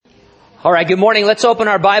All right, good morning. Let's open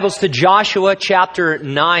our Bibles to Joshua chapter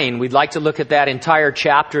 9. We'd like to look at that entire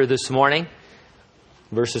chapter this morning,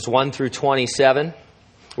 verses 1 through 27.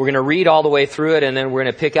 We're going to read all the way through it, and then we're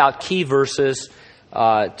going to pick out key verses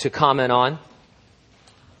to comment on.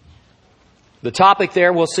 The topic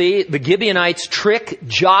there, we'll see, the Gibeonites trick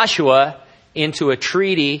Joshua into a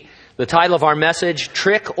treaty. The title of our message,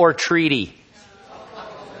 Trick or Treaty.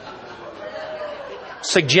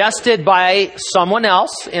 Suggested by someone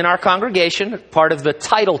else in our congregation, part of the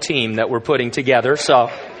title team that we're putting together, so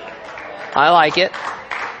I like it.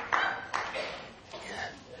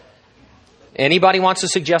 Anybody wants to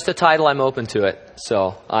suggest a title, I'm open to it.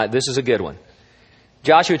 So this is a good one.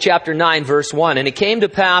 Joshua chapter 9, verse 1. And it came to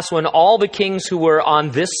pass when all the kings who were on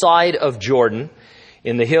this side of Jordan,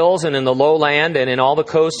 in the hills and in the lowland and in all the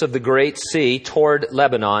coasts of the great sea toward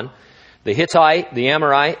Lebanon, the Hittite, the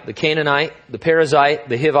Amorite, the Canaanite, the Perizzite,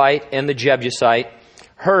 the Hivite, and the Jebusite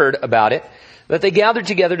heard about it, that they gathered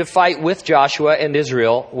together to fight with Joshua and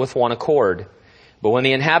Israel with one accord. But when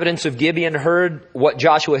the inhabitants of Gibeon heard what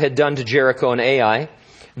Joshua had done to Jericho and Ai,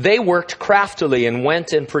 they worked craftily and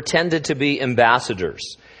went and pretended to be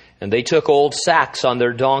ambassadors. And they took old sacks on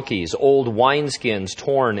their donkeys, old wineskins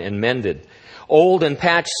torn and mended, old and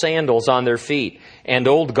patched sandals on their feet, and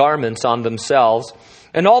old garments on themselves.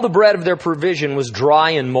 And all the bread of their provision was dry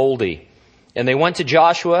and moldy. And they went to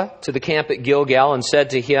Joshua to the camp at Gilgal and said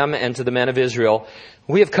to him and to the men of Israel,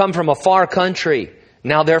 "We have come from a far country.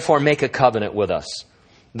 Now therefore make a covenant with us."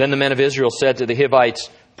 Then the men of Israel said to the Hivites,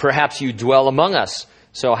 "Perhaps you dwell among us.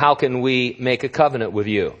 So how can we make a covenant with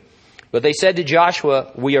you?" But they said to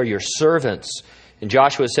Joshua, "We are your servants." And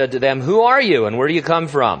Joshua said to them, "Who are you and where do you come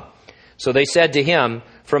from?" So they said to him,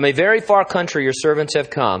 "From a very far country your servants have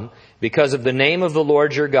come, because of the name of the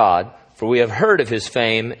Lord your God, for we have heard of his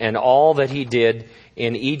fame and all that he did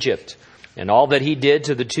in Egypt, and all that he did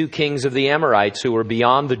to the two kings of the Amorites who were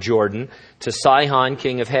beyond the Jordan, to Sihon,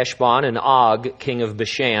 king of Heshbon, and Og, king of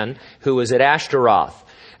Bashan, who was at Ashtaroth.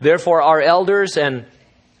 Therefore our elders and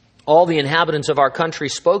all the inhabitants of our country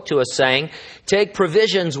spoke to us, saying, 'Take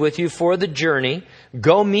provisions with you for the journey,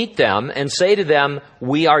 go meet them, and say to them,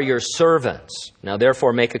 we are your servants. Now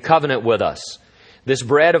therefore make a covenant with us. This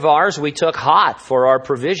bread of ours we took hot for our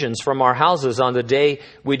provisions from our houses on the day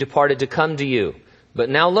we departed to come to you. But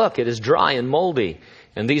now look, it is dry and moldy.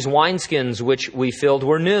 And these wineskins which we filled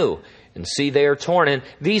were new. And see, they are torn. And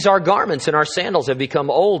these our garments and our sandals have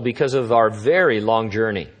become old because of our very long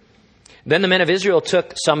journey.' Then the men of Israel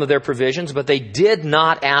took some of their provisions, but they did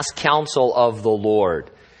not ask counsel of the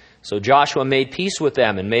Lord. So Joshua made peace with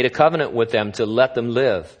them and made a covenant with them to let them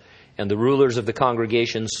live. And the rulers of the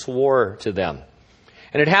congregation swore to them.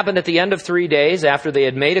 And it happened at the end of 3 days, after they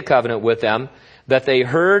had made a covenant with them, that they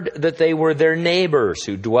heard that they were their neighbors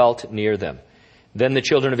who dwelt near them. Then the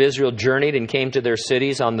children of Israel journeyed and came to their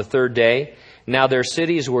cities on the 3rd day. Now their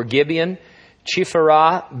cities were Gibeon,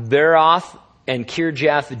 Chephirah, Beeroth, and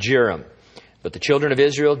Kirjath-jearim. But the children of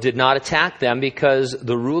Israel did not attack them, because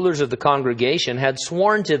the rulers of the congregation had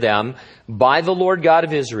sworn to them by the Lord God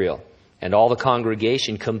of Israel. And all the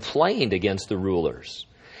congregation complained against the rulers.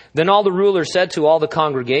 Then all the rulers said to all the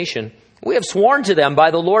congregation, "We have sworn to them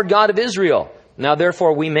by the Lord God of Israel. Now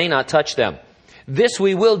therefore we may not touch them. This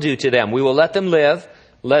we will do to them. We will let them live,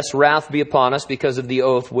 lest wrath be upon us because of the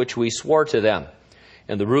oath which we swore to them."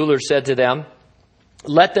 And the rulers said to them,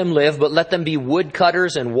 "Let them live, but let them be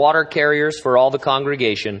woodcutters and water carriers for all the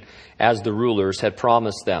congregation, as the rulers had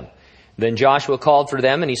promised them." Then Joshua called for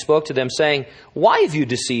them, and he spoke to them, saying, "Why have you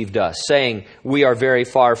deceived us, saying, 'We are very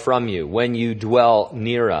far from you,' when you dwell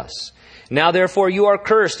near us? Now therefore you are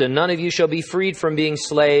cursed, and none of you shall be freed from being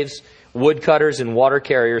slaves, woodcutters, and water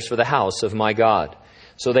carriers for the house of my God."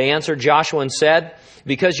 So they answered Joshua and said,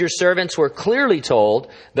 "Because your servants were clearly told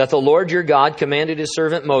that the Lord your God commanded his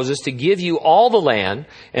servant Moses to give you all the land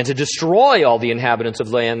and to destroy all the inhabitants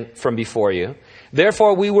of land from before you.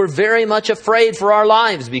 Therefore we were very much afraid for our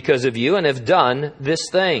lives because of you and have done this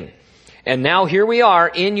thing. And now here we are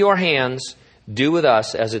in your hands. Do with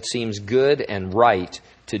us as it seems good and right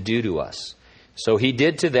to do to us." So he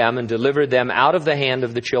did to them and delivered them out of the hand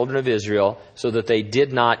of the children of Israel, so that they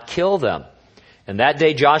did not kill them. And that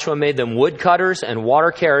day Joshua made them woodcutters and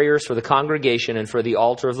water carriers for the congregation and for the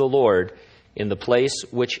altar of the Lord in the place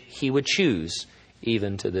which he would choose,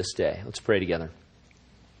 even to this day. Let's pray together.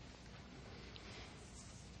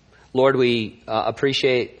 Lord, we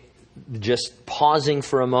appreciate just pausing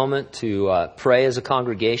for a moment to pray as a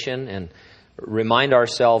congregation and remind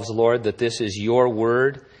ourselves, Lord, that this is your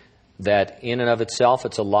word, that in and of itself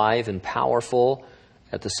it's alive and powerful.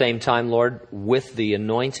 At the same time, Lord, with the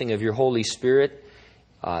anointing of your Holy Spirit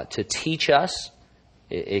to teach us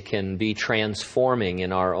it can be transforming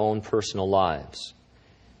in our own personal lives.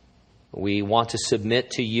 We want to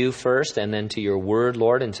submit to you first and then to your word,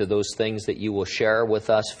 Lord, and to those things that you will share with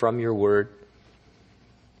us from your word.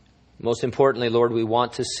 Most importantly, Lord, we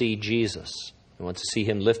want to see Jesus. We want to see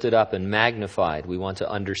him lifted up and magnified. We want to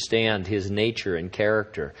understand his nature and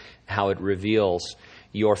character, how it reveals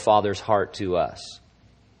your Father's heart to us.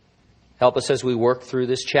 Help us as we work through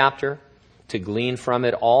this chapter to glean from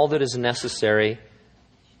it all that is necessary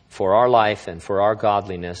for our life and for our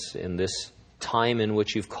godliness in this time in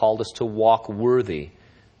which you've called us to walk worthy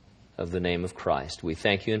of the name of Christ. We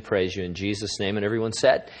thank you and praise you in Jesus' name. And everyone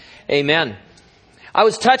said, amen. I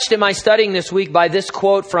was touched in my studying this week by this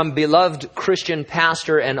quote from beloved Christian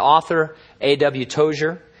pastor and author A.W.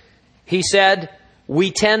 Tozer. He said,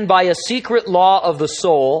 "We tend by a secret law of the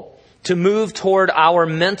soul to move toward our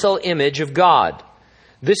mental image of God.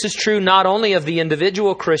 This is true not only of the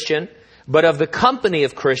individual Christian, but of the company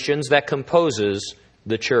of Christians that composes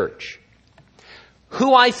the church.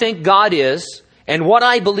 Who I think God is and what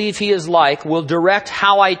I believe he is like will direct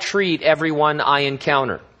how I treat everyone I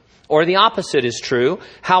encounter. Or the opposite is true.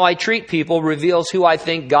 How I treat people reveals who I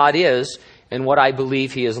think God is and what I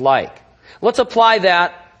believe he is like." Let's apply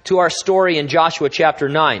that to our story in Joshua chapter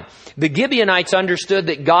 9. The Gibeonites understood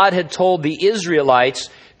that God had told the Israelites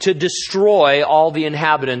to destroy all the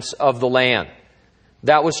inhabitants of the land.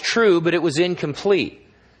 That was true, but it was incomplete.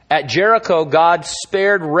 At Jericho, God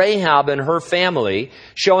spared Rahab and her family,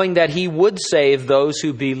 showing that he would save those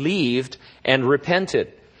who believed and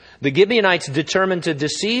repented. The Gibeonites determined to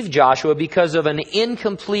deceive Joshua because of an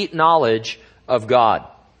incomplete knowledge of God.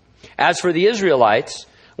 As for the Israelites,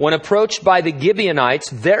 when approached by the Gibeonites,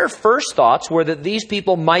 their first thoughts were that these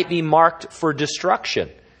people might be marked for destruction.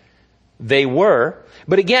 They were,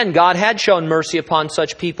 but again, God had shown mercy upon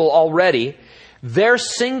such people already. Their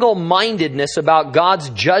single-mindedness about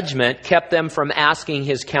God's judgment kept them from asking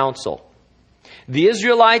his counsel. The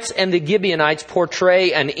Israelites and the Gibeonites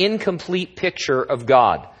portray an incomplete picture of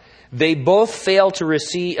God. They both fail to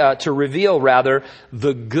reveal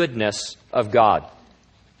the goodness of God.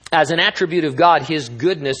 As an attribute of God, his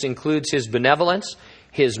goodness includes his benevolence,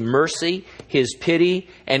 his mercy, his pity,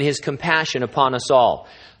 and his compassion upon us all.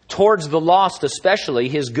 Towards the lost especially,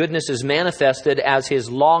 his goodness is manifested as his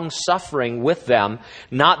long-suffering with them,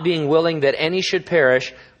 not being willing that any should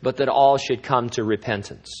perish, but that all should come to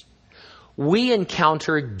repentance. We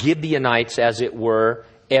encounter Gibeonites, as it were,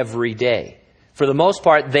 every day. For the most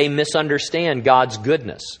part, they misunderstand God's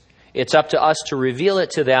goodness. It's up to us to reveal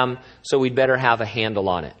it to them, so we'd better have a handle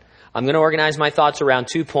on it. I'm going to organize my thoughts around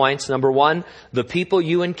 2 points. Number 1, the people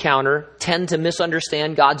you encounter tend to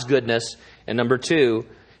misunderstand God's goodness. And number 2,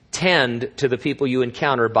 tend to the people you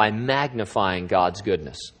encounter by magnifying God's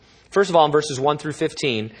goodness. First of all, in verses 1 through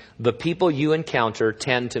 15, the people you encounter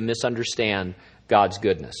tend to misunderstand God's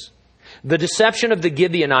goodness. The deception of the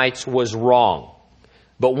Gibeonites was wrong.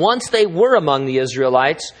 But once they were among the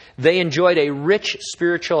Israelites, they enjoyed a rich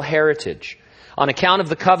spiritual heritage. On account of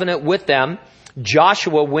the covenant with them,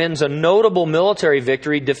 Joshua wins a notable military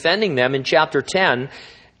victory defending them in chapter 10.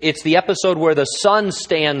 It's the episode where the sun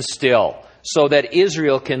stands still so that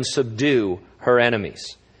Israel can subdue her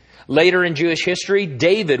enemies. Later in Jewish history,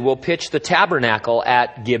 David will pitch the tabernacle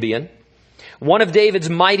at Gibeon. One of David's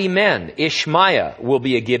mighty men, Ishmaiah, will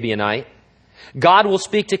be a Gibeonite. God will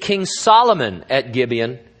speak to King Solomon at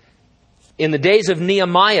Gibeon. In the days of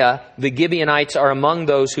Nehemiah, the Gibeonites are among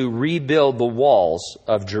those who rebuild the walls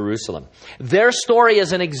of Jerusalem. Their story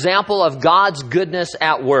is an example of God's goodness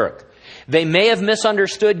at work. They may have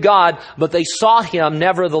misunderstood God, but they sought him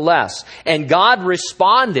nevertheless. And God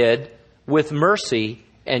responded with mercy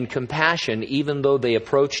and compassion, even though they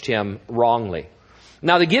approached him wrongly.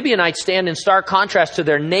 Now, the Gibeonites stand in stark contrast to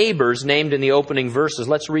their neighbors named in the opening verses.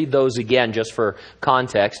 Let's read those again just for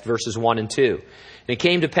context, verses 1 and 2. "And it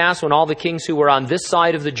came to pass when all the kings who were on this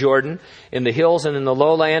side of the Jordan, in the hills and in the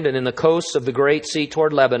lowland and in the coasts of the great sea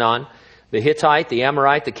toward Lebanon, the Hittite, the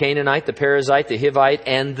Amorite, the Canaanite, the Perizzite, the Hivite,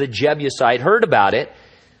 and the Jebusite heard about it,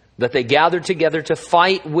 that they gathered together to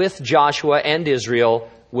fight with Joshua and Israel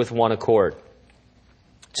with one accord."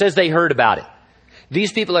 It says they heard about it.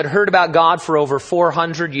 These people had heard about God for over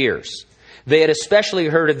 400 years. They had especially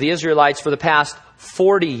heard of the Israelites for the past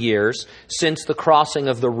 40 years since the crossing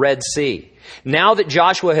of the Red Sea. Now that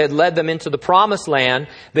Joshua had led them into the promised land,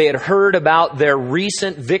 they had heard about their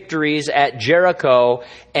recent victories at Jericho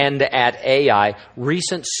and at Ai,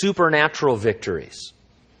 recent supernatural victories.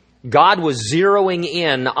 God was zeroing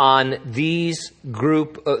in on this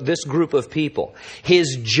group of people.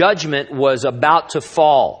 His judgment was about to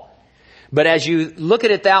fall. But as you look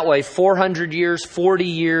at it that way, 400 years, 40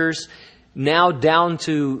 years, now down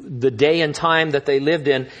to the day and time that they lived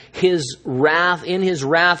in, in his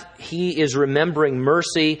wrath, he is remembering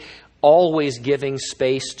mercy, always giving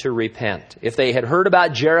space to repent. If they had heard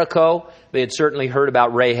about Jericho, they had certainly heard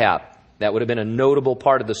about Rahab. That would have been a notable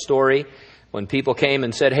part of the story. When people came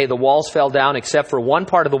and said, hey, the walls fell down except for one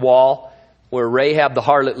part of the wall where Rahab the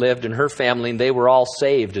harlot lived and her family, and they were all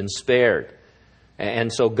saved and spared.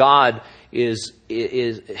 And so God is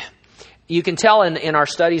you can tell in our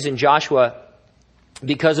studies in Joshua,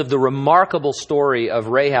 because of the remarkable story of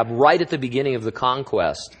Rahab right at the beginning of the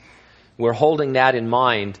conquest, we're holding that in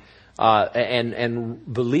mind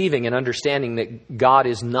and believing and understanding that God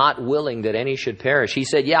is not willing that any should perish. He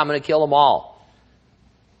said, yeah, I'm going to kill them all.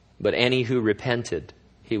 But any who repented,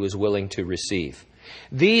 he was willing to receive.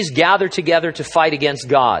 These gathered together to fight against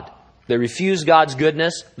God. They refused God's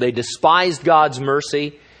goodness. They despised God's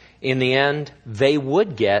mercy. In the end, they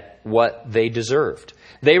would get what they deserved.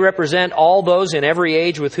 They represent all those in every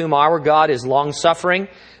age with whom our God is long-suffering,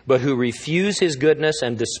 but who refuse his goodness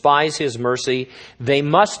and despise his mercy. They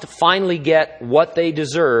must finally get what they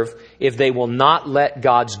deserve if they will not let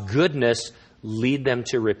God's goodness lead them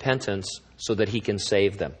to repentance so that he can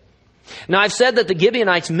save them. Now, I've said that the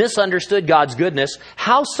Gibeonites misunderstood God's goodness.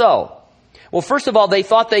 How so? Well, first of all, they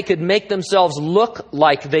thought they could make themselves look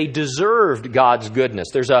like they deserved God's goodness.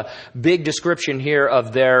 There's a big description here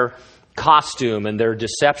of their costume and their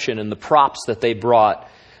deception and the props that they brought.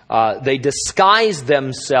 They disguised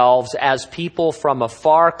themselves as people from a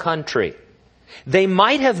far country. They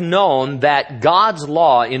might have known that God's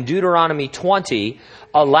law in Deuteronomy 20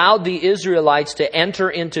 allowed the Israelites to enter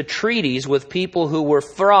into treaties with people who were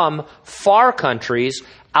from far countries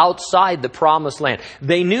outside the promised land.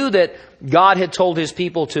 They knew that God had told his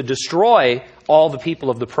people to destroy all the people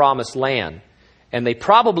of the promised land. And they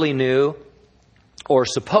probably knew, or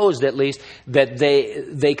supposed at least, that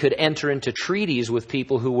they could enter into treaties with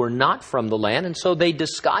people who were not from the land. And so they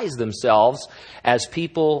disguised themselves as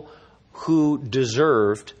people who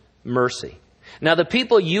deserved mercy. Now, the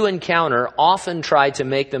people you encounter often try to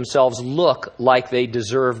make themselves look like they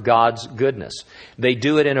deserve God's goodness. They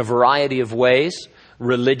do it in a variety of ways.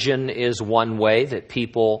 Religion is one way that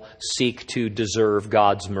people seek to deserve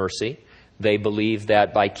God's mercy. They believe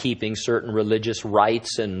that by keeping certain religious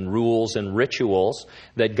rites and rules and rituals,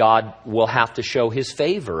 that God will have to show his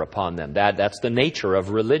favor upon them. That's the nature of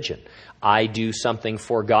religion. I do something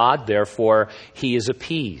for God, therefore he is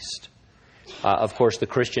appeased. Of course, the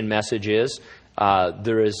Christian message is,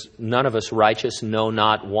 there is none of us righteous, no,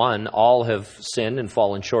 not one. All have sinned and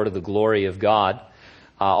fallen short of the glory of God.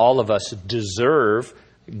 All of us deserve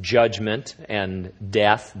judgment and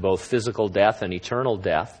death, both physical death and eternal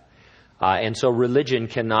death. And so religion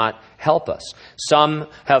cannot help us. Some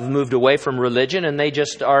have moved away from religion and they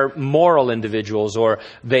just are moral individuals, or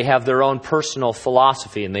they have their own personal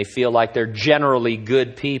philosophy and they feel like they're generally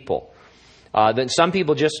good people. Then some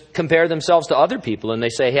people just compare themselves to other people and they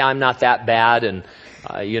say, hey, I'm not that bad, and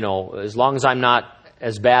as long as I'm not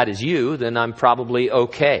as bad as you, then I'm probably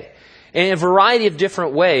okay. And in a variety of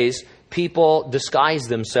different ways, people disguise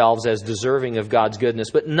themselves as deserving of God's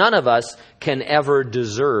goodness, but none of us can ever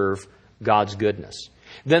deserve God's goodness.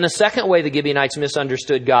 Then the second way the Gibeonites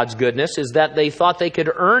misunderstood God's goodness is that they thought they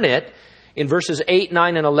could earn it. In verses 8,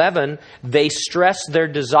 9, and 11, they stress their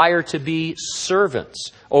desire to be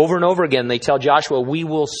servants. Over and over again, they tell Joshua, we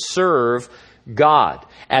will serve God,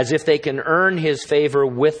 as if they can earn his favor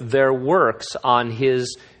with their works on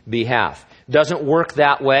his behalf. Doesn't work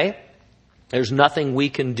that way. There's nothing we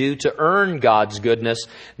can do to earn God's goodness,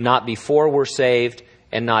 not before we're saved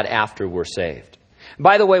and not after we're saved.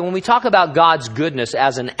 By the way, when we talk about God's goodness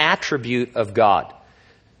as an attribute of God,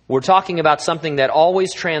 we're talking about something that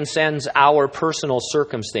always transcends our personal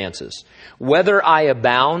circumstances. Whether I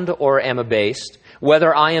abound or am abased,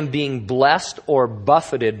 whether I am being blessed or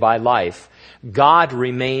buffeted by life, God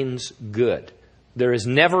remains good. There is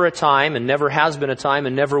never a time, and never has been a time,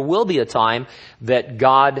 and never will be a time that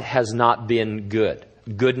God has not been good.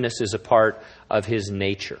 Goodness is a part of his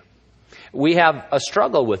nature. We have a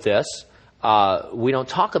struggle with this. We don't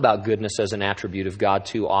talk about goodness as an attribute of God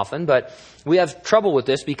too often, but we have trouble with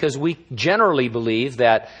this because we generally believe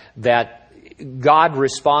that God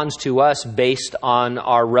responds to us based on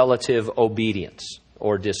our relative obedience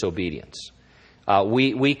or disobedience.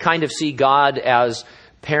 We kind of see God as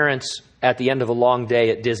parents at the end of a long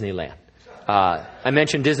day at Disneyland. I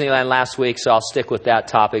mentioned Disneyland last week, so I'll stick with that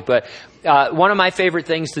topic. But one of my favorite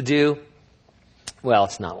things to do, well,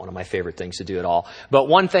 it's not one of my favorite things to do at all, but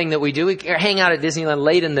one thing that we do, we hang out at Disneyland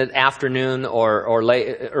late in the afternoon or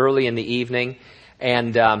late, early in the evening,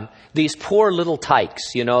 And these poor little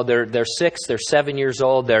tykes, they're 6, they're 7 years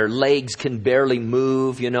old, their legs can barely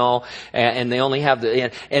move, and they only have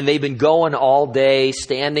and they've been going all day,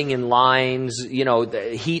 standing in lines,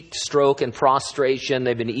 the heat stroke and prostration.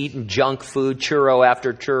 They've been eating junk food, churro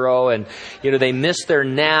after churro, and, they miss their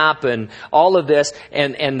nap and all of this,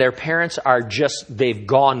 and their parents are they've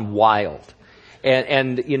gone wild.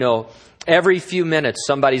 And every few minutes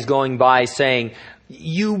somebody's going by saying,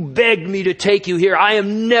 "You begged me to take you here. I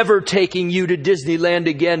am never taking you to Disneyland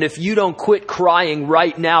again. If you don't quit crying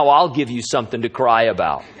right now, I'll give you something to cry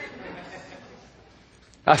about."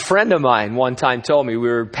 A friend of mine one time told me, we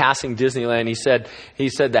were passing Disneyland. He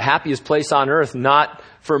said, "The happiest place on earth, not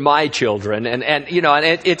for my children." And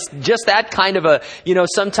it's just that kind of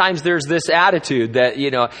sometimes there's this attitude that,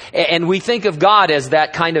 and we think of God as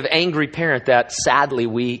that kind of angry parent that sadly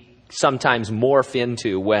we sometimes morph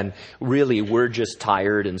into when really we're just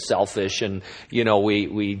tired and selfish, and you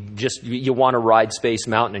want to ride Space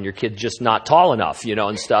Mountain and your kid's just not tall enough,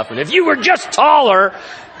 and stuff. And if you were just taller,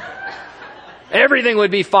 everything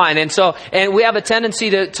would be fine. And we have a tendency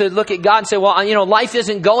to look at God and say, well, life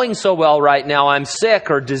isn't going so well right now. I'm sick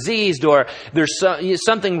or diseased, or there's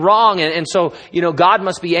something wrong. And so, God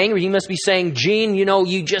must be angry. He must be saying, "Gene,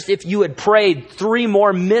 if you had prayed 3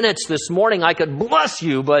 more minutes this morning, I could bless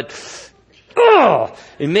you. But,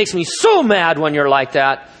 it makes me so mad when you're like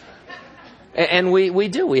that." And we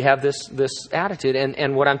have this attitude.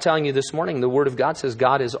 And what I'm telling you this morning, the Word of God says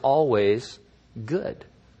God is always good.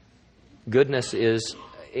 Goodness is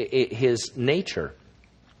His nature,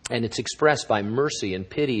 and it's expressed by mercy and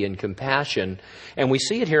pity and compassion. And we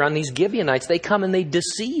see it here on these Gibeonites. They come and they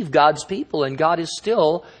deceive God's people, and God is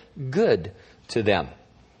still good to them.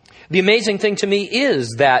 The amazing thing to me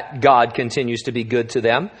is that God continues to be good to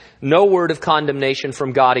them. No word of condemnation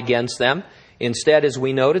from God against them. Instead, as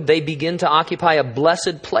we noted, they begin to occupy a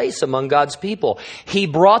blessed place among God's people. He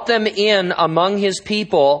brought them in among His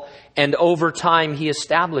people, and over time He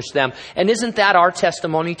established them. And isn't that our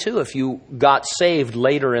testimony too, if you got saved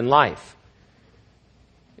later in life?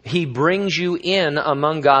 He brings you in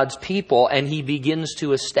among God's people, and He begins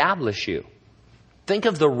to establish you. Think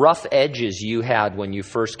of the rough edges you had when you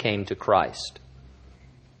first came to Christ.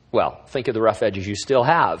 Well, think of the rough edges you still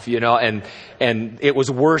have, and it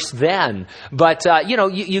was worse then. But,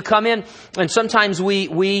 you come in, and sometimes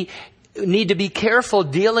we need to be careful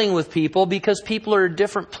dealing with people because people are at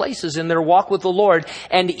different places in their walk with the Lord.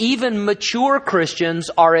 And even mature Christians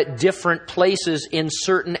are at different places in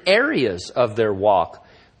certain areas of their walk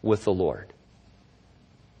with the Lord.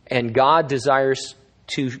 And God desires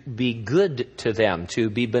to be good to them, to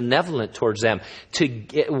be benevolent towards them.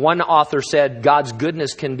 One author said God's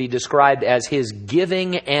goodness can be described as His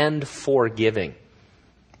giving and forgiving.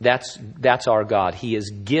 That's our God. He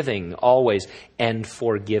is giving always and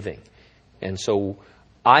forgiving. And so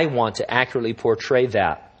I want to accurately portray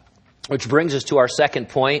that. Which brings us to our second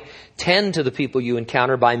point. Tend to the people you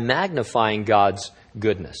encounter by magnifying God's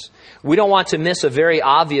goodness. We don't want to miss a very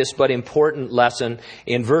obvious but important lesson.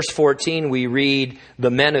 In verse 14 we read, "The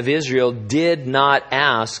men of Israel did not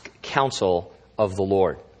ask counsel of the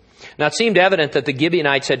Lord." Now it seemed evident that the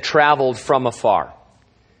Gibeonites had traveled from afar.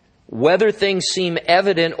 Whether things seem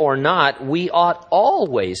evident or not, we ought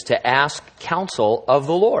always to ask counsel of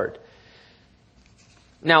the Lord.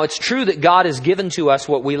 Now, it's true that God has given to us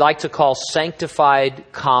what we like to call sanctified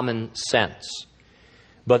common sense.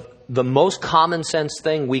 But the most common sense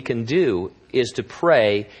thing we can do is to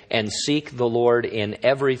pray and seek the Lord in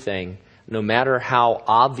everything, no matter how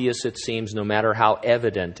obvious it seems, no matter how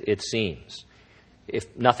evident it seems. If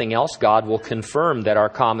nothing else, God will confirm that our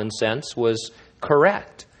common sense was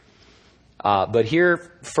correct. But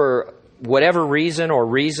here, for whatever reason or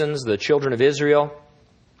reasons, the children of Israel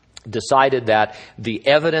decided that the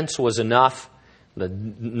evidence was enough.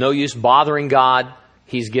 No use bothering God.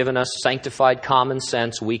 He's given us sanctified common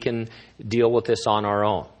sense. We can deal with this on our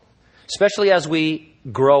own. Especially as we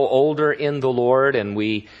grow older in the Lord and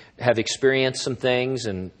we have experienced some things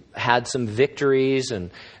and had some victories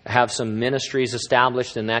and have some ministries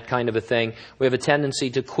established and that kind of a thing, we have a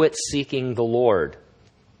tendency to quit seeking the Lord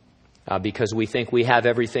because we think we have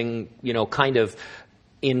everything, kind of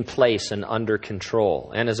in place and under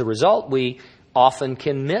control. And as a result, we often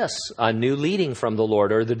can miss a new leading from the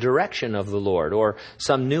Lord or the direction of the Lord or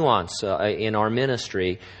some nuance in our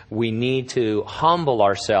ministry. We need to humble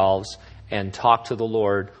ourselves and talk to the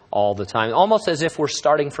Lord all the time, almost as if we're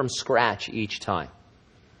starting from scratch each time.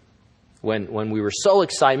 When we were so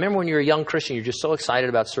excited, remember when you're a young Christian, you're just so excited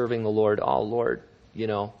about serving the Lord. Oh, Lord,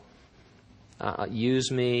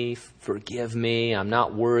 use me, forgive me, I'm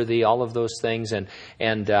not worthy, all of those things. And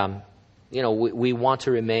we want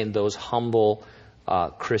to remain those humble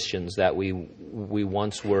Christians that we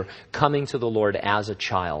once were, coming to the Lord as a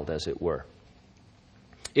child, as it were.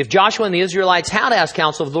 If Joshua and the Israelites had asked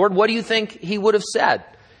counsel of the Lord, what do you think he would have said?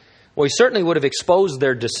 Well, he certainly would have exposed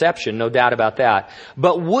their deception, no doubt about that.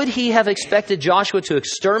 But would he have expected Joshua to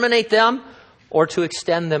exterminate them or to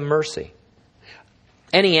extend them mercy?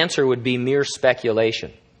 Any answer would be mere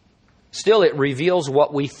speculation. Still, it reveals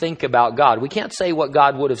what we think about God. We can't say what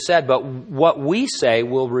God would have said, but what we say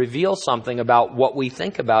will reveal something about what we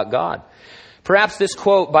think about God. Perhaps this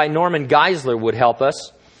quote by Norman Geisler would help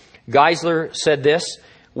us. Geisler said this: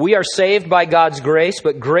 "We are saved by God's grace,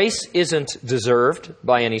 but grace isn't deserved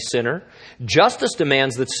by any sinner. Justice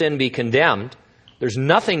demands that sin be condemned. There's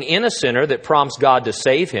nothing in a sinner that prompts God to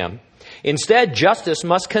save him. Instead, justice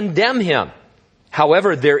must condemn him.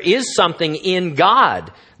 However, there is something in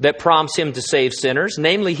God that prompts him to save sinners,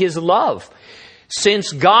 namely his love.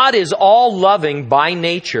 Since God is all loving by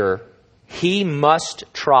nature, he must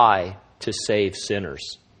try to save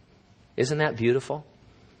sinners." Isn't that beautiful?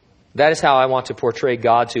 That is how I want to portray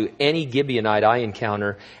God to any Gibeonite I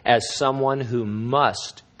encounter, as someone who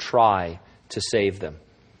must try to save them.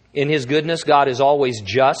 In his goodness, God is always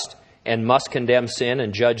just and must condemn sin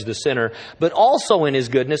and judge the sinner. But also in his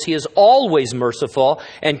goodness, he is always merciful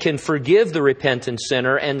and can forgive the repentant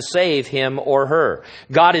sinner and save him or her.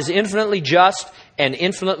 God is infinitely just and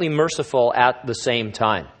infinitely merciful at the same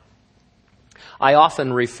time. I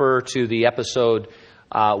often refer to the episode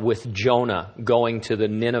with Jonah going to the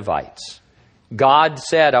Ninevites. God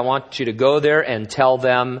said, "I want you to go there and tell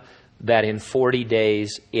them that in 40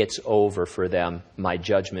 days it's over for them. My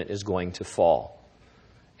judgment is going to fall."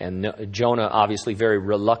 And Jonah obviously very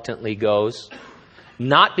reluctantly goes,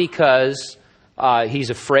 not because he's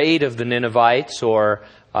afraid of the Ninevites or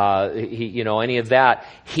any of that.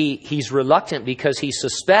 He's reluctant because he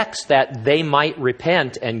suspects that they might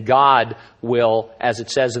repent and God will, as it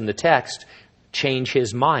says in the text, change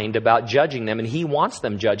his mind about judging them. And he wants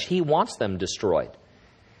them judged. He wants them destroyed.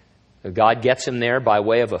 God gets him there by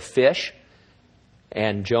way of a fish,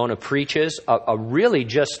 and Jonah preaches a really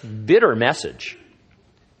just bitter message.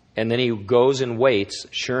 And then he goes and waits.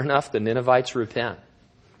 Sure enough, the Ninevites repent.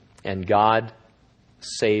 And God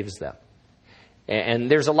saves them.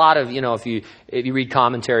 And there's a lot of, if you read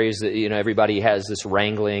commentaries, that everybody has this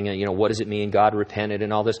wrangling, and what does it mean God repented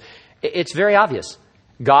and all this. It's very obvious.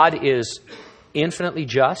 God is infinitely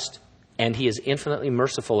just and he is infinitely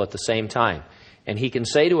merciful at the same time. And he can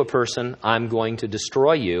say to a person, "I'm going to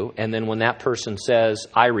destroy you." And then when that person says,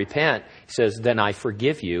 "I repent," he says, "Then I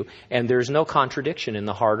forgive you." And there's no contradiction in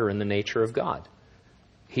the heart or in the nature of God.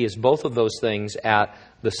 He is both of those things at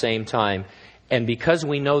the same time. And because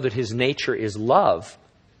we know that his nature is love,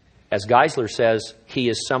 as Geisler says, he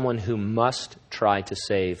is someone who must try to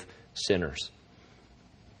save sinners.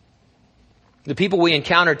 The people we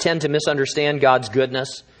encounter tend to misunderstand God's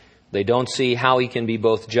goodness. They don't see how he can be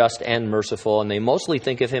both just and merciful, and they mostly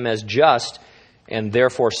think of him as just and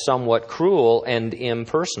therefore somewhat cruel and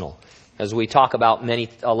impersonal. As we talk about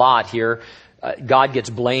a lot here, God gets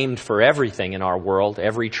blamed for everything in our world,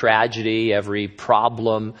 every tragedy, every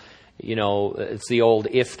problem. It's the old,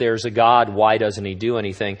 if there's a God, why doesn't he do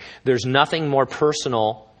anything? There's nothing more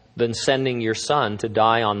personal than sending your son to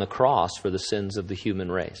die on the cross for the sins of the human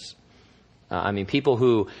race. People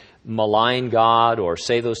who malign God or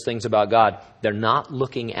say those things about God, they're not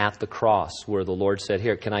looking at the cross where the Lord said,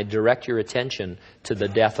 "Here, can I direct your attention to the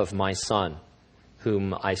death of my son,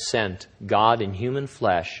 whom I sent, God in human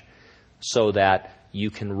flesh, so that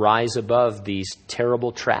you can rise above these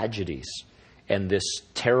terrible tragedies and this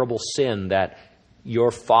terrible sin that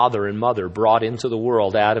your father and mother brought into the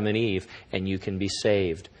world, Adam and Eve, and you can be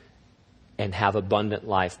saved and have abundant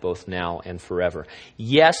life both now and forever."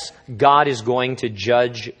 Yes, God is going to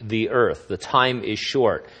judge the earth. The time is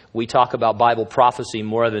short. We talk about Bible prophecy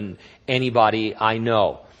more than anybody I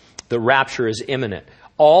know. The rapture is imminent.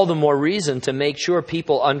 All the more reason to make sure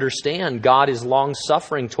people understand God is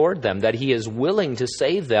long-suffering toward them, that he is willing to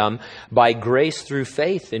save them by grace through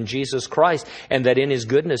faith in Jesus Christ, and that in his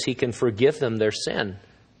goodness he can forgive them their sin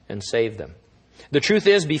and save them. The truth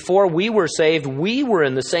is, before we were saved, we were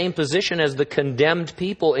in the same position as the condemned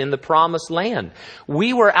people in the promised land.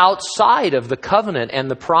 We were outside of the covenant and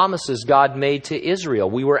the promises God made to Israel.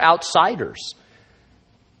 We were outsiders.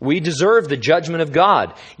 We deserve the judgment of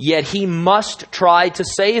God, yet he must try to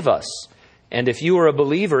save us. And if you are a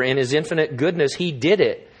believer in his infinite goodness, he did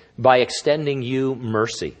it by extending you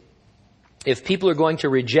mercy. If people are going to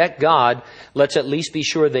reject God, let's at least be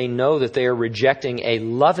sure they know that they are rejecting a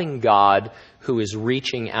loving God who is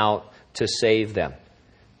reaching out to save them.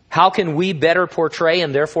 How can we better portray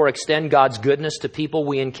and therefore extend God's goodness to people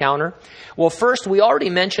we encounter? Well, first, we already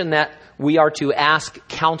mentioned that we are to ask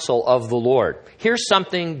counsel of the Lord. Here's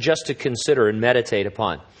something just to consider and meditate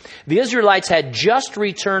upon. The Israelites had just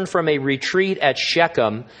returned from a retreat at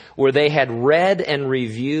Shechem where they had read and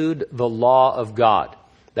reviewed the law of God.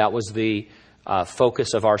 That was the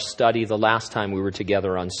focus of our study the last time we were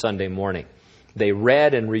together on Sunday morning. They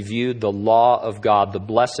read and reviewed the law of God, the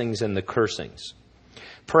blessings and the cursings.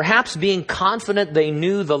 Perhaps being confident they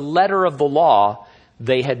knew the letter of the law,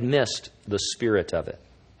 they had missed the spirit of it.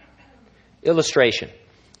 Illustration.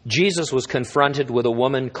 Jesus was confronted with a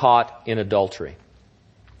woman caught in adultery.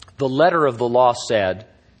 The letter of the law said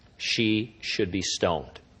she should be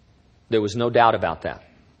stoned. There was no doubt about that.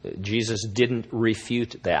 Jesus didn't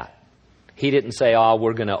refute that. He didn't say,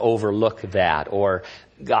 we're going to overlook that, or,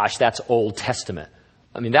 gosh, that's Old Testament.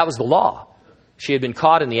 I mean, that was the law. She had been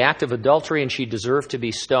caught in the act of adultery and she deserved to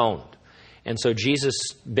be stoned. And so Jesus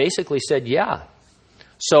basically said, yeah.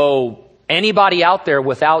 So anybody out there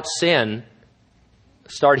without sin,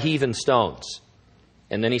 start heaving stones.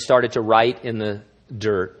 And then he started to write in the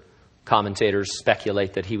dirt. Commentators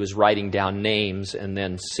speculate that he was writing down names and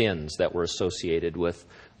then sins that were associated with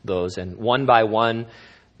those. And one by one,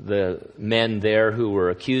 the men there who were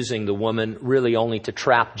accusing the woman, really only to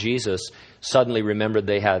trap Jesus, suddenly remembered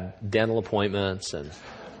they had dental appointments and,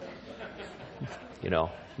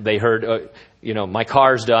 they heard, my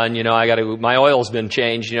car's done, my oil's been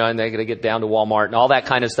changed, and they got to get down to Walmart and all that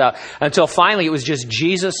kind of stuff. Until finally it was just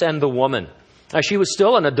Jesus and the woman. Now, she was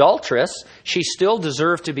still an adulteress. She still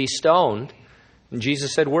deserved to be stoned. And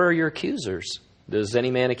Jesus said, where are your accusers? Does any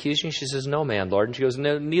man accuse you? She says, no man, Lord. And she goes,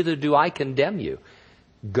 no, neither do I condemn you.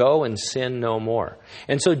 Go and sin no more.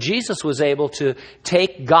 And so Jesus was able to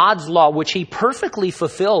take God's law, which he perfectly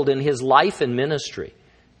fulfilled in his life and ministry.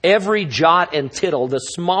 Every jot and tittle, the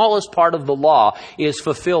smallest part of the law, is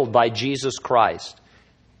fulfilled by Jesus Christ.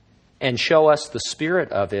 And show us the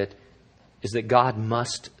spirit of it is that God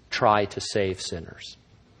must try to save sinners.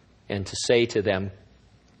 And to say to them,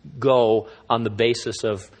 go on the basis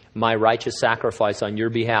of my righteous sacrifice on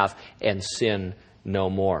your behalf and sin no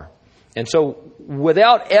more. And so,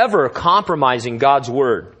 without ever compromising God's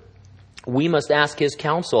word, we must ask his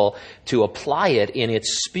counsel to apply it in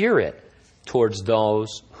its spirit towards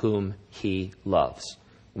those whom he loves.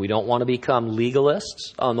 We don't want to become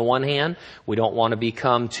legalists on the one hand. We don't want to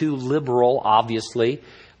become too liberal, obviously.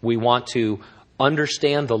 We want to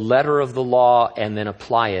understand the letter of the law and then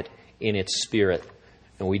apply it in its spirit.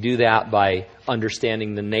 And we do that by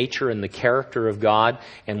understanding the nature and the character of God.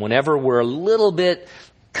 And whenever we're a little bit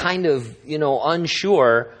kind of,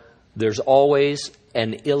 unsure, there's always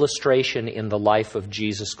an illustration in the life of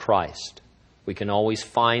Jesus Christ. We can always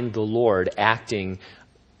find the Lord acting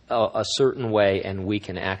a certain way, and we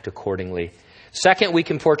can act accordingly. Second, we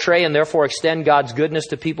can portray and therefore extend God's goodness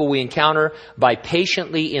to people we encounter by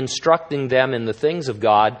patiently instructing them in the things of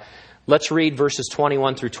God. Let's read verses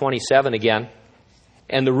 21 through 27 again.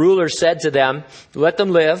 And the rulers said to them, let them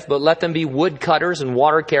live, but let them be woodcutters and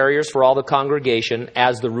water carriers for all the congregation,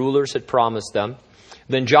 as the rulers had promised them.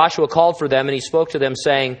 Then Joshua called for them, and he spoke to them,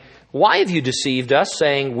 saying, why have you deceived us,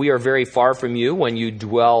 saying, we are very far from you when you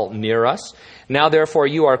dwell near us? Now therefore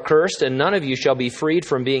you are cursed, and none of you shall be freed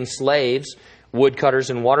from being slaves, woodcutters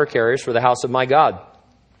and water carriers for the house of my God.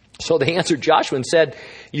 So they answered Joshua and said,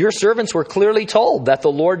 your servants were clearly told that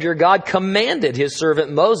the Lord your God commanded his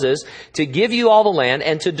servant Moses to give you all the land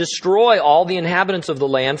and to destroy all the inhabitants of the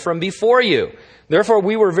land from before you. Therefore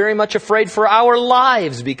we were very much afraid for our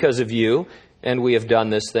lives because of you, and we have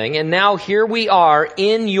done this thing. And now here we are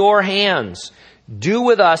in your hands. Do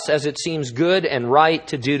with us as it seems good and right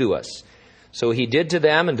to do to us. So he did to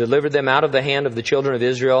them and delivered them out of the hand of the children of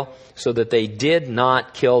Israel, so that they did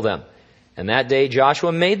not kill them. And that day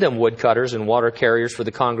Joshua made them woodcutters and water carriers for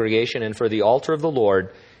the congregation and for the altar of the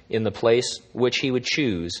Lord in the place which he would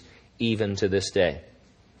choose, even to this day.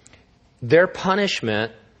 Their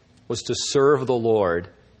punishment was to serve the Lord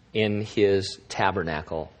in his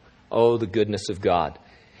tabernacle. Oh, the goodness of God.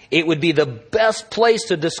 It would be the best place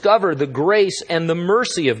to discover the grace and the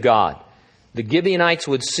mercy of God. The Gibeonites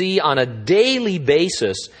would see on a daily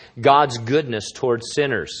basis God's goodness towards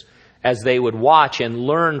sinners, as they would watch and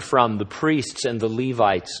learn from the priests and the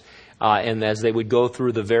Levites, and as they would go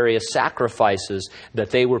through the various sacrifices that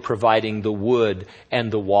they were providing the wood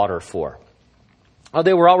and the water for.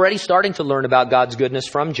 They were already starting to learn about God's goodness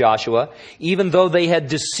from Joshua. Even though they had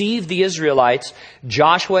deceived the Israelites,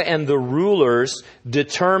 Joshua and the rulers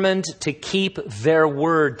determined to keep their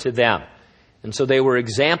word to them. And so they were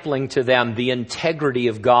exempling to them the integrity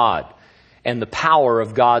of God and the power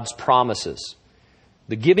of God's promises.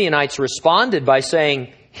 The Gibeonites responded by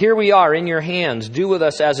saying, "Here we are in your hands. Do with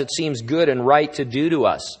us as it seems good and right to do to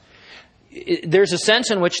us." There's a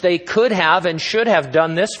sense in which they could have and should have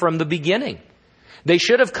done this from the beginning. They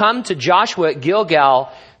should have come to Joshua at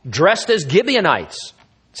Gilgal dressed as Gibeonites.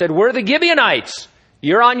 Said, "We're the Gibeonites.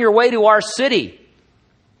 You're on your way to our city.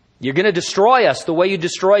 You're going to destroy us the way you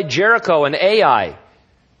destroyed Jericho and Ai.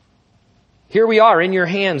 Here we are in your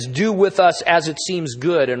hands. Do with us as it seems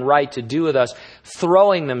good and right to do with us,"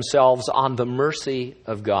 throwing themselves on the mercy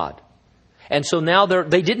of God. And so now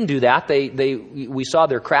they didn't do that. We saw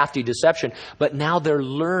their crafty deception, but now they're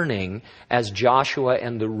learning as Joshua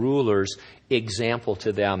and the rulers example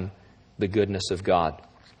to them the goodness of God.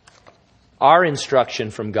 Our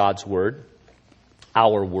instruction from God's Word,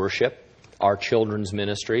 our worship, our children's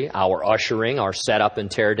ministry, our ushering, our setup and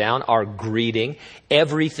tear down, our greeting,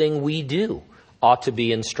 everything we do ought to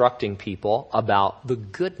be instructing people about the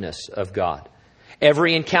goodness of God.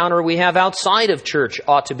 Every encounter we have outside of church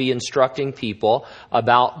ought to be instructing people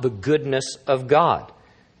about the goodness of God.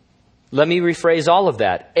 Let me rephrase all of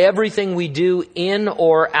that. Everything we do in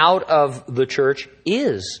or out of the church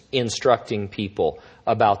is instructing people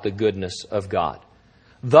about the goodness of God.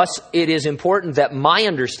 Thus, it is important that my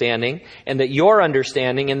understanding and that your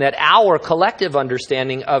understanding and that our collective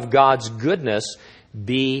understanding of God's goodness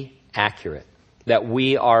be accurate. That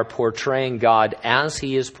we are portraying God as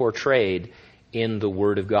He is portrayed in the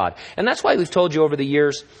Word of God. And that's why we've told you over the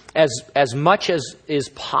years, as much as is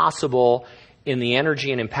possible in the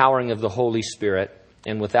energy and empowering of the Holy Spirit,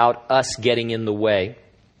 and without us getting in the way,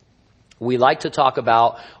 we like to talk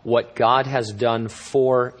about what God has done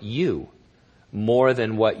for you more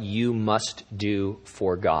than what you must do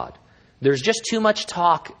for God. There's just too much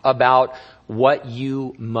talk about what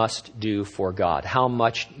you must do for God, how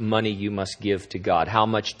much money you must give to God, how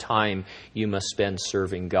much time you must spend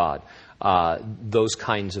serving God, those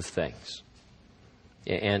kinds of things.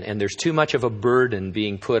 And there's too much of a burden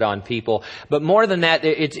being put on people. But more than that,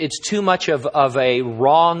 it's too much of a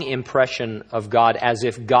wrong impression of God, as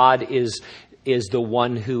if God is the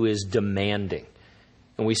one who is demanding.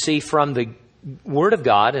 And we see from the Word of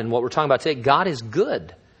God and what we're talking about today, God is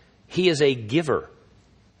good. He is a giver.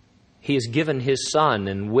 He has given His Son,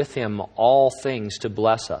 and with Him all things to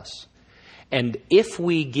bless us. And if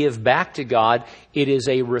we give back to God, it is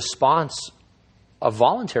a response, a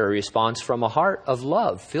voluntary response from a heart of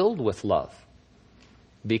love, filled with love.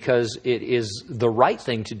 Because it is the right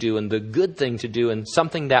thing to do and the good thing to do and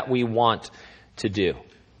something that we want to do.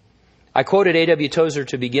 I quoted A.W. Tozer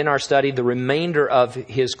to begin our study. The remainder of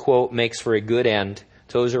his quote makes for a good end.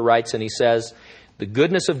 Tozer writes, and he says, "The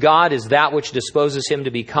goodness of God is that which disposes Him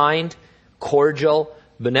to be kind, cordial,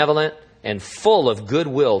 benevolent, and full of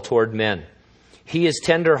goodwill toward men. He is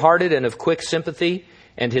tender-hearted and of quick sympathy,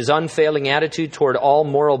 and His unfailing attitude toward all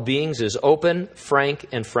moral beings is open, frank,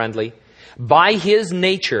 and friendly. By His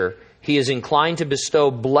nature, He is inclined to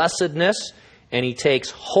bestow blessedness, and He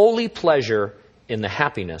takes holy pleasure in the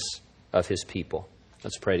happiness of His people."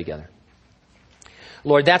 Let's pray together.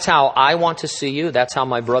 Lord, that's how I want to see You. That's how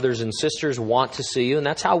my brothers and sisters want to see You. And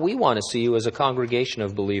that's how we want to see You as a congregation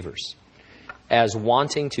of believers. As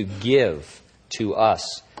wanting to give to us,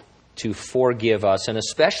 to forgive us, and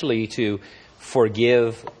especially to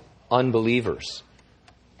forgive unbelievers.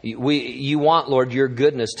 You want, Lord, Your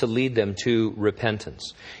goodness to lead them to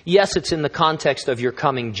repentance. Yes, it's in the context of Your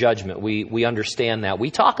coming judgment. We understand that.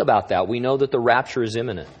 We talk about that. We know that the rapture is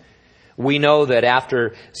imminent. We know that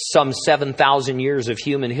after some 7,000 years of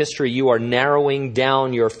human history, You are narrowing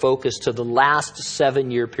down Your focus to the last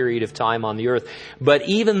 7-year period of time on the earth. But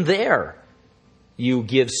even there, You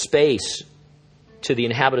give space to the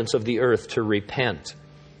inhabitants of the earth to repent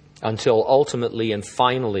until ultimately and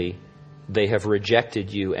finally they have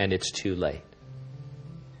rejected You and it's too late.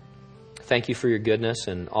 Thank You for Your goodness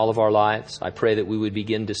in all of our lives. I pray that we would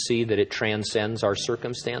begin to see that it transcends our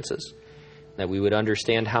circumstances, that we would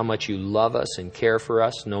understand how much You love us and care for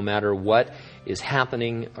us no matter what is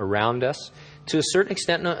happening around us. To a certain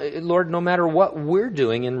extent, Lord, no matter what we're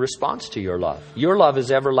doing in response to Your love. Your love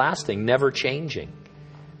is everlasting, never changing.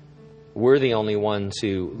 We're the only ones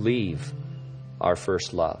who leave our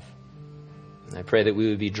first love. And I pray that we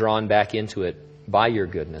would be drawn back into it by Your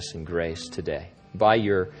goodness and grace today, by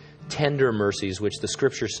Your tender mercies, which the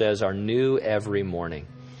Scripture says are new every morning.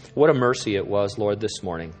 What a mercy it was, Lord, this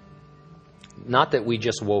morning. Not that we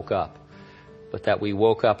just woke up, but that we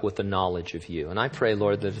woke up with the knowledge of You. And I pray,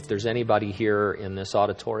 Lord, that if there's anybody here in this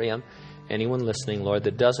auditorium, anyone listening, Lord,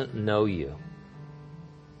 that doesn't know You,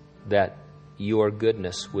 that Your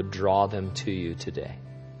goodness would draw them to You today.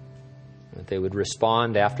 That they would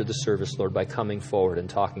respond after the service, Lord, by coming forward and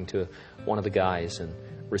talking to one of the guys and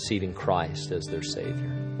receiving Christ as their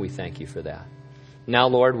Savior. We thank you for that. Now,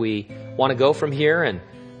 Lord, we want to go from here and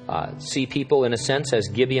see people, in a sense, as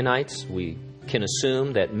Gibeonites. We can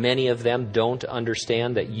assume that many of them don't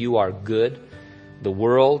understand that you are good. The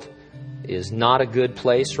world is not a good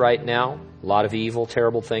place right now. A lot of evil,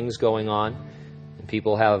 terrible things going on. And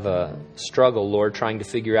people have a struggle, Lord, trying to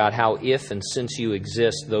figure out how, if and since you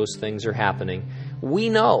exist, those things are happening. We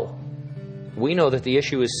know that the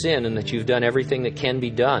issue is sin and that you've done everything that can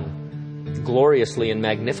be done gloriously and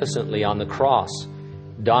magnificently on the cross,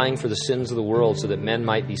 dying for the sins of the world so that men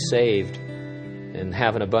might be saved and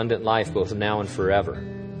have an abundant life both now and forever.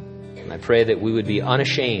 And I pray that we would be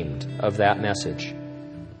unashamed of that message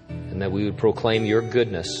and that we would proclaim your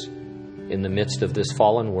goodness in the midst of this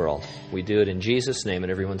fallen world. We do it in Jesus' name.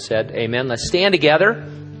 And everyone said, amen. Let's stand together.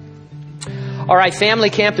 All right, family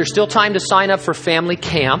camp. There's still time to sign up for family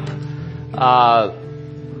camp.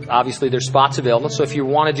 Obviously, there's spots available. So if you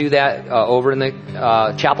want to do that over in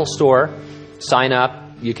the chapel store, sign up.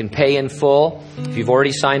 You can pay in full if you've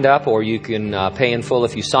already signed up, or you can pay in full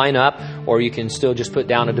if you sign up, or you can still just put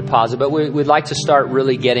down a deposit. But we'd like to start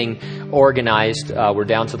really getting organized. We're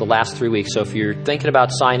down to the last 3 weeks. So if you're thinking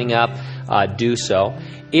about signing up, do so.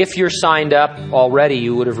 If you're signed up already,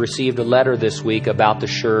 you would have received a letter this week about the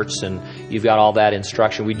shirts, and you've got all that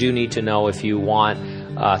instruction. We do need to know if you want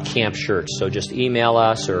camp shirts. So just email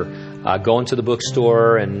us or go into the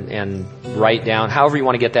bookstore and write down, however you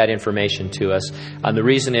want to get that information to us. And the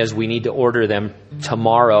reason is we need to order them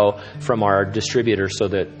tomorrow from our distributor so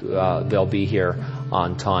that they'll be here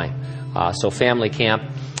on time. So family camp.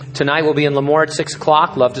 Tonight we'll be in Lemoore at 6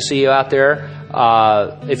 o'clock. Love to see you out there.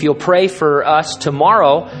 If you'll pray for us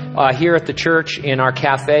tomorrow here at the church in our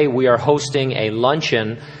cafe, we are hosting a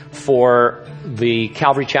luncheon for the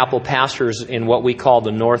Calvary Chapel pastors in what we call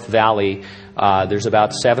the North Valley. There's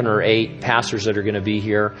about 7 or 8 pastors that are going to be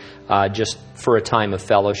here just for a time of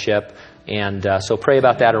fellowship. And so pray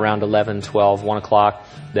about that around 11, 12, 1 o'clock,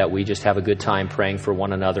 that we just have a good time praying for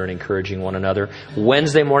one another and encouraging one another.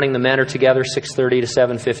 Wednesday morning, the men are together 6:30 to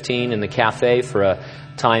 7:15 in the cafe for a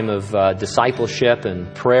time of discipleship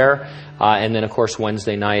and prayer. And then, of course,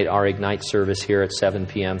 Wednesday night, our Ignite service here at 7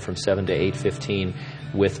 p.m. from 7 to 8:15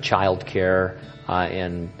 with childcare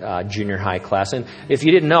and junior high class. And if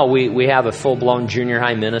you didn't know, we have a full-blown junior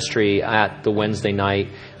high ministry at the Wednesday night.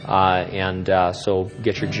 So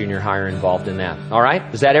get your junior higher involved in that. All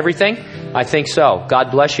right? Is that everything? I think so.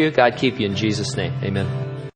 God bless you. God keep you in Jesus' name. Amen.